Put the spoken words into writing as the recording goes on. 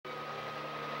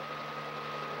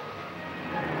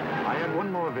have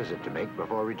one more visit to make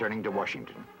before returning to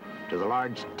Washington, to the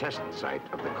large test site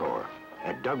of the Corps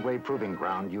at Dugway Proving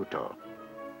Ground, Utah.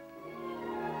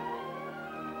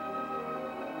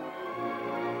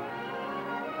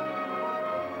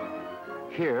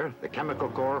 Here, the Chemical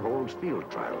Corps holds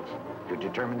field trials to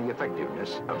determine the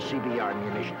effectiveness of CBR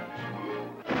munitions.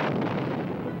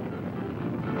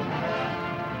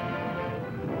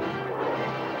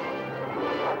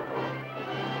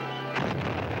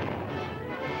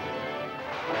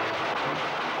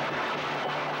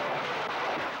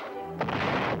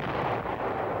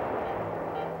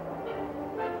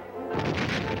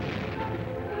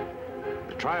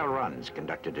 The trial runs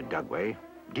conducted at Dugway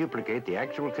duplicate the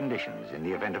actual conditions in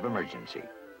the event of emergency.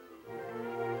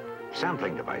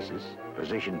 Sampling devices,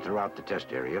 positioned throughout the test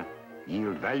area,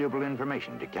 yield valuable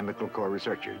information to Chemical Corps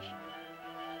researchers.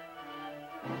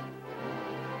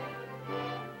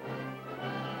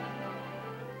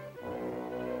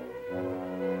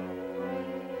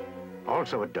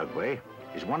 Also at Dugway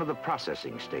is one of the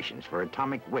processing stations for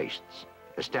atomic wastes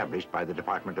established by the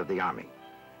Department of the Army.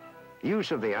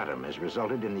 Use of the atom has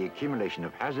resulted in the accumulation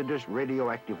of hazardous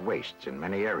radioactive wastes in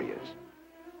many areas.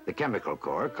 The Chemical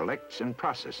Corps collects and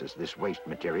processes this waste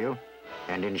material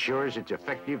and ensures its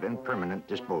effective and permanent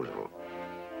disposal.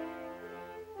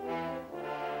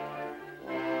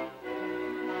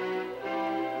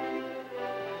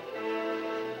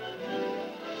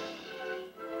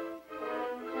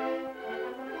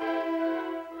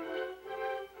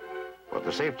 For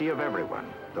the safety of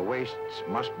everyone, the wastes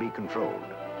must be controlled.